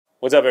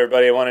What's up,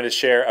 everybody? I wanted to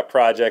share a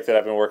project that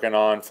I've been working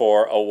on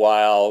for a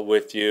while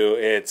with you.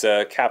 It's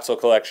a capsule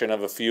collection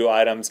of a few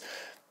items.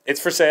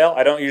 It's for sale.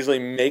 I don't usually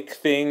make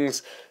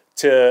things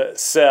to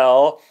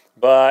sell,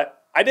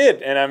 but I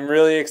did, and I'm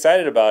really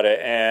excited about it.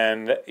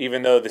 And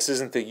even though this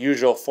isn't the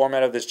usual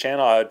format of this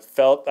channel, I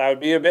felt I would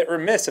be a bit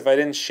remiss if I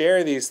didn't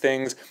share these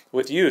things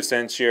with you,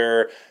 since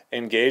you're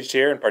engaged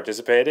here and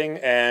participating,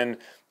 and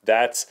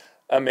that's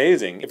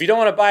amazing. If you don't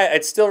want to buy it,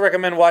 I'd still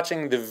recommend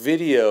watching the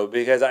video,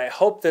 because I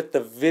hope that the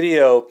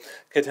video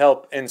could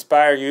help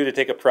inspire you to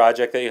take a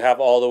project that you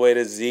have all the way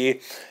to Z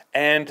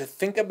and to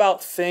think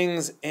about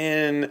things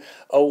in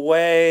a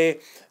way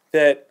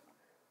that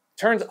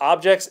turns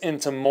objects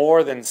into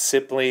more than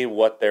simply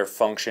what their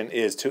function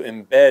is, to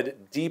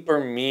embed deeper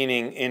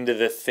meaning into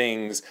the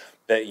things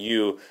that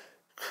you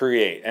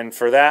create. And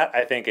for that,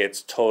 I think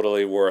it's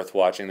totally worth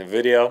watching the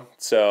video.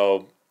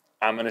 So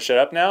I'm going to shut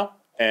up now,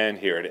 and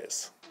here it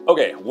is.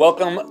 Okay,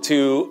 welcome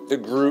to the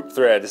group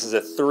thread. This is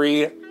a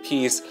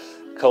 3-piece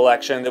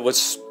collection that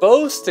was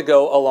supposed to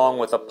go along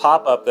with a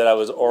pop-up that I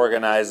was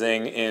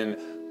organizing in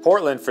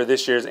Portland for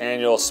this year's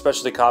annual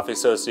Specialty Coffee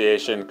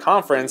Association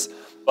conference,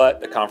 but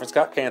the conference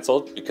got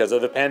canceled because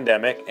of the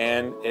pandemic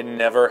and it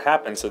never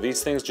happened. So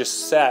these things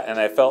just sat,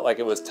 and I felt like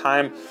it was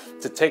time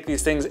to take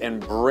these things and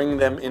bring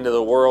them into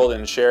the world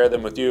and share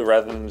them with you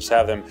rather than just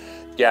have them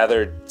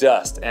gather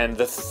dust. And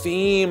the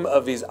theme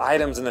of these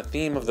items and the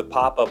theme of the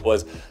pop-up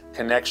was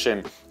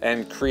connection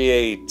and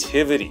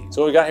creativity.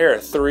 So what we got here are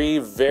 3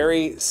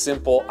 very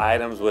simple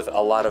items with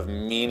a lot of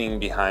meaning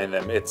behind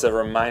them. It's a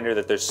reminder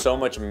that there's so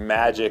much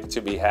magic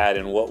to be had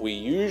in what we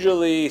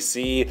usually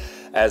see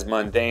as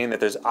mundane,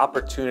 that there's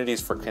opportunities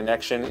for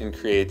connection and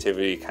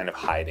creativity kind of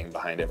hiding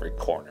behind every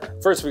corner.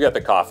 First, we got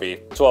the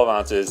coffee, 12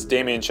 ounces,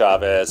 Damien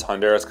Chavez,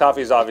 Honduras.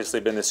 Coffee has obviously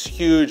been this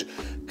huge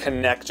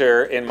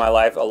connector in my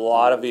life. A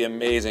lot of the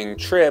amazing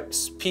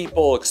trips,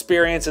 people,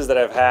 experiences that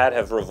I've had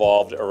have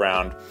revolved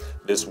around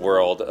this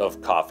world of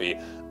coffee.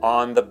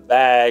 On the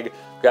bag,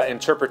 got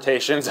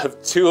interpretations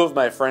of 2 of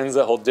my friends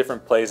that hold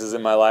different places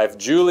in my life.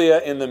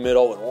 Julia in the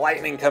middle with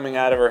lightning coming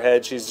out of her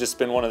head. She's just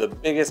been one of the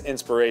biggest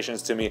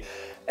inspirations to me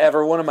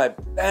ever. One of my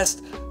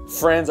best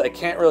friends. I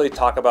can't really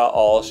talk about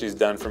all she's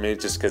done for me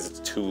just because it's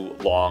too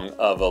long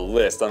of a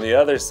list. On the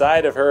other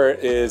side of her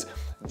is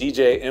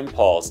DJ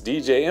Impulse.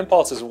 DJ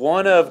Impulse is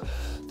one of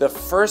the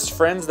first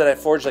friends that I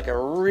forged like a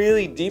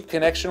really deep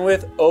connection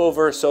with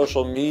over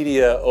social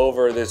media,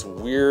 over this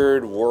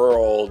weird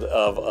world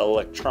of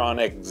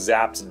electronic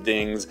zaps,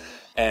 dings,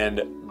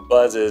 and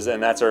buzzes.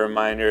 And that's a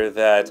reminder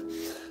that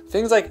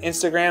things like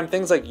Instagram,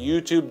 things like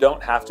YouTube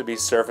don't have to be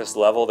surface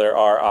level. There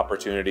are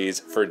opportunities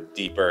for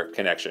deeper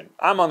connection.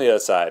 I'm on the other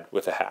side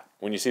with a hat.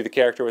 When you see the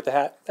character with the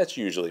hat, that's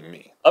usually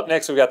me. Up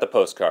next, we've got the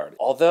postcard.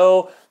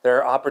 Although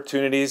there are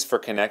opportunities for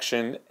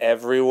connection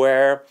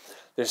everywhere,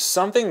 there's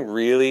something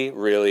really,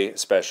 really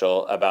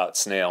special about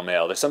snail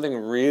mail. There's something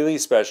really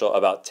special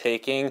about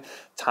taking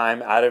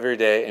time out of your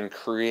day and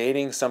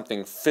creating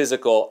something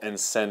physical and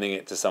sending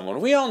it to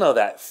someone. We all know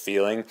that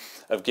feeling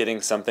of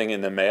getting something in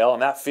the mail,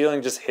 and that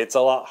feeling just hits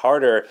a lot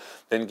harder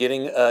than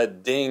getting a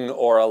ding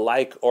or a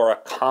like or a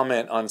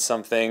comment on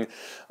something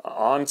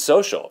on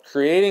social.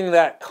 Creating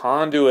that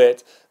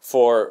conduit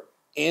for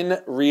in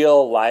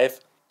real life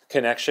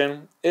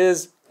connection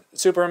is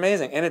super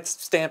amazing, and it's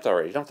stamped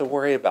already. You don't have to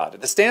worry about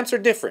it. The stamps are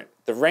different.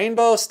 The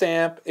rainbow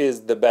stamp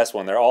is the best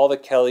one. They're all the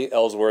Kelly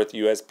Ellsworth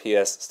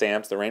USPS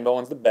stamps. The rainbow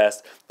one's the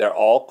best. They're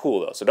all cool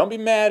though, so don't be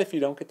mad if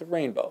you don't get the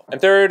rainbow. And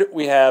third,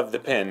 we have the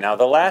pin. Now,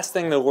 the last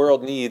thing the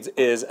world needs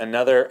is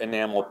another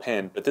enamel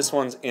pin, but this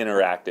one's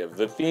interactive.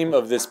 The theme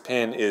of this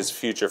pin is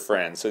future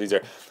friends. So these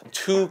are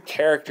 2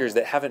 characters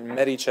that haven't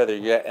met each other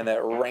yet, and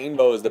that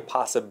rainbow is the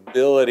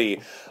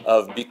possibility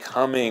of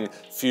becoming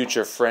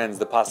future friends,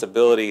 the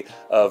possibility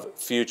of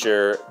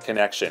future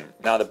connection.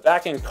 Now, the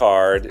backing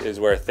card is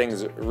where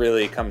things really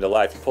come to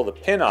life. You pull the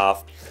pin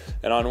off,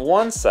 and on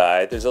one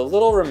side there's a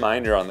little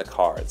reminder on the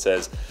card. It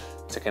says,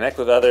 to connect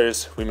with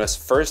others, we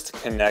must first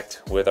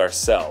connect with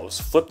ourselves.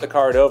 Flip the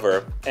card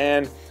over,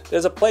 and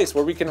there's a place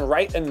where we can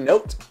write a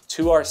note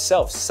to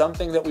ourselves,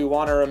 something that we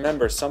want to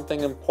remember,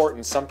 something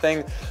important,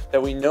 something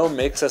that we know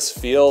makes us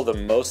feel the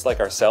most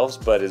like ourselves,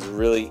 but is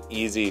really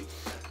easy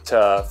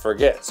to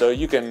forget. So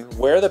you can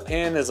wear the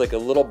pin as like a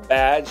little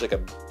badge, like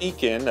a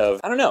beacon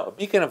of, I don't know, a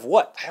beacon of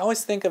what? I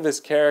always think of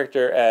this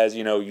character as,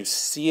 you know, you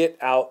see it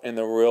out in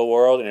the real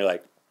world and you're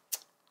like,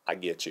 I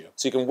get you.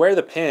 So you can wear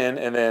the pin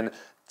and then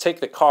take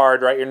the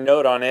card, write your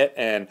note on it,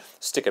 and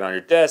stick it on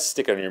your desk,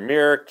 stick it on your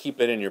mirror, keep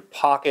it in your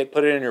pocket,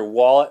 put it in your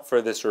wallet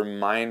for this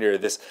reminder,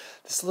 this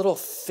little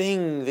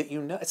thing that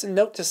you know. It's a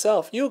note to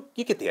self. You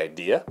get the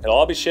idea. It'll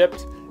all be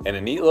shipped in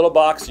a neat little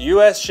box,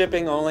 US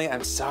shipping only.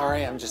 I'm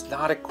sorry, I'm just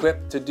not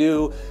equipped to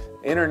do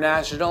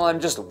international. I'm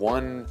just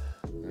one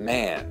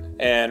man.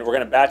 And we're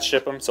gonna batch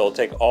ship them, so we'll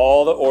take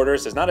all the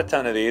orders. There's not a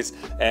ton of these,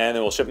 and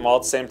then we'll ship them all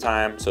at the same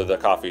time, so the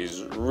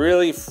coffee's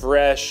really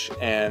fresh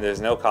and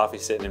there's no coffee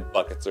sitting in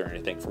buckets or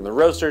anything. From the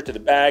roaster to the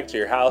bag to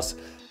your house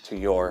to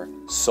your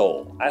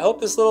soul. I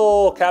hope this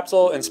little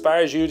capsule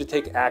inspires you to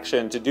take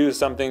action, to do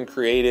something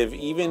creative,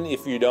 even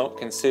if you don't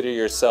consider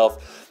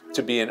yourself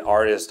to be an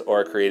artist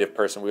or a creative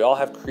person. We all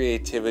have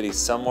creativity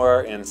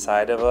somewhere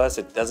inside of us.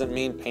 It doesn't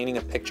mean painting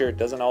a picture. It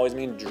doesn't always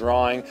mean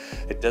drawing.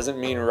 It doesn't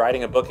mean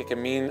writing a book. It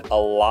can mean a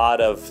lot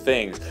of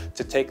things.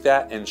 To take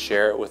that and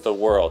share it with the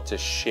world, to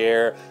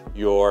share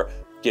your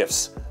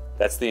gifts.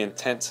 That's the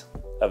intent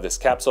of this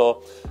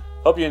capsule.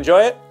 Hope you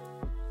enjoy it.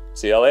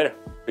 See y'all later.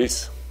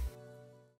 Peace.